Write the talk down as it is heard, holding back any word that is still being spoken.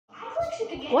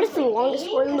what is the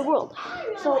longest word in the world?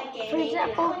 So, for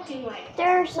example, there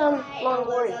are some long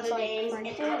words, like, for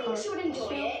example,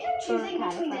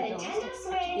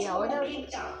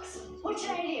 What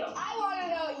should I do? I want to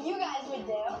know what you guys would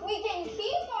do. We can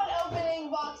keep on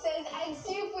opening boxes and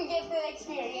see if we get the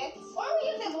experience. Or we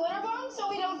get the glitter bomb so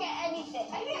we don't get anything.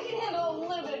 I think I can handle a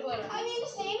little bit of glitter. I mean,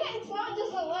 Steve, it's not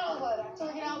just a little glitter. So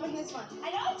we're going to open this one.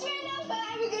 I know it's random, but I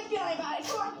have a good feeling about it.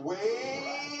 Come on.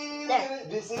 Wait. There.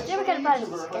 Never kind of prize is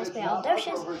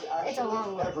Gaspalicious. It's a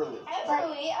long word. Everly,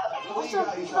 okay. Also,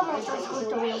 Pokemon starts with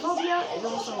the Leophobia is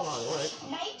also a long word.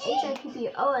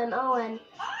 HIPPOMON.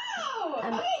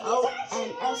 Oh, okay,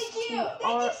 these are actually really cute.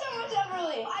 Thank you so much,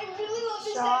 Everly. I really love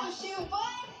this type of shoe,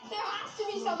 but there has to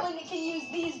be someone that can use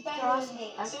these better than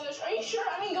me. So, are you sure?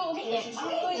 I mean, go get your shoes.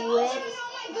 Okay, no, those are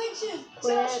not my good shoes.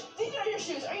 So, these are your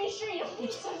shoes. Are you sure you don't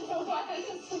need some new ones?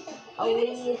 And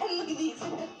look at these.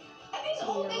 And these,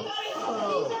 oh, they got it.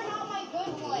 These are not my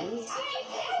good ones.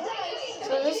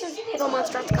 So this is Pokemon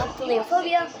starts with the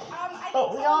Leophobia,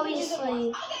 but we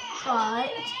obviously got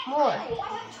more.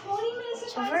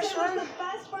 So first one,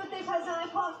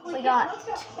 we got. It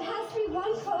has to be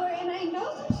one color, and I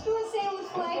know some stores say it was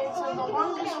like. So the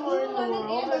longest word in the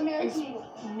world is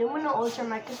Numino Ultra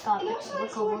Microscopic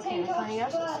Volcanic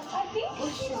Coniosis,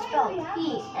 which is spelled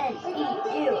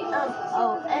PENMICONIOSIS,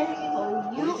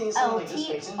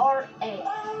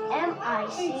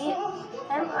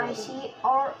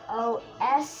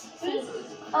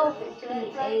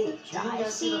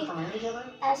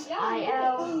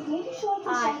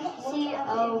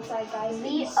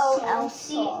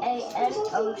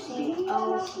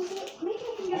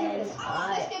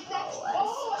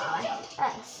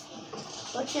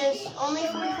 which is only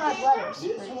 45 letters,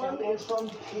 for example.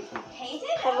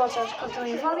 Pokemon starts with the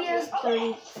Leophobia is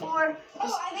 34,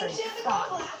 is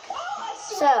 35.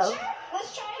 So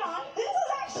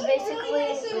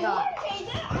basically, we got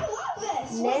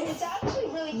Nist,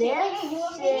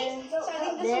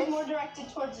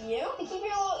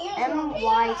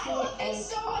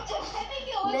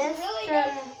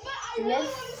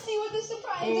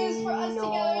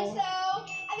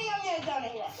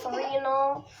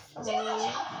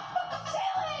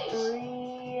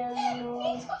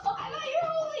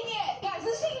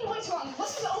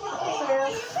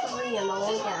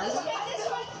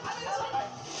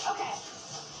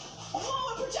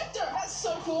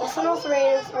 This one was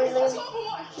rated for the Drunk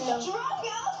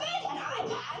elephant, an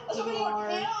iPad. Let's open more. I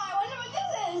wonder what this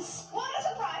is. What a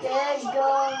surprise! There you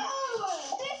go.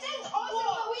 This is awesome,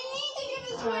 but we need to give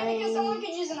this away because someone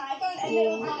could use an iPhone and they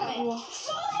will comment.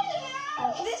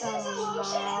 This is a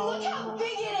lotion, and look how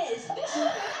big it is. This is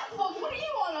MacBook. What are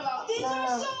you on about? These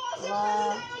are so awesome. I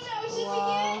wish we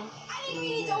think we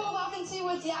need to hold off and see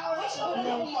what's out. We should open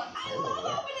one more. I love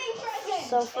opening presents.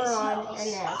 So far on,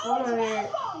 and that's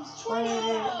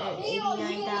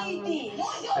 189,198.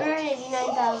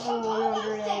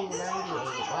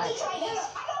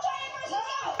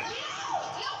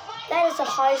 That is a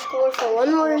high score for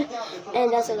one word,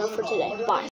 and that's enough for today. Bye.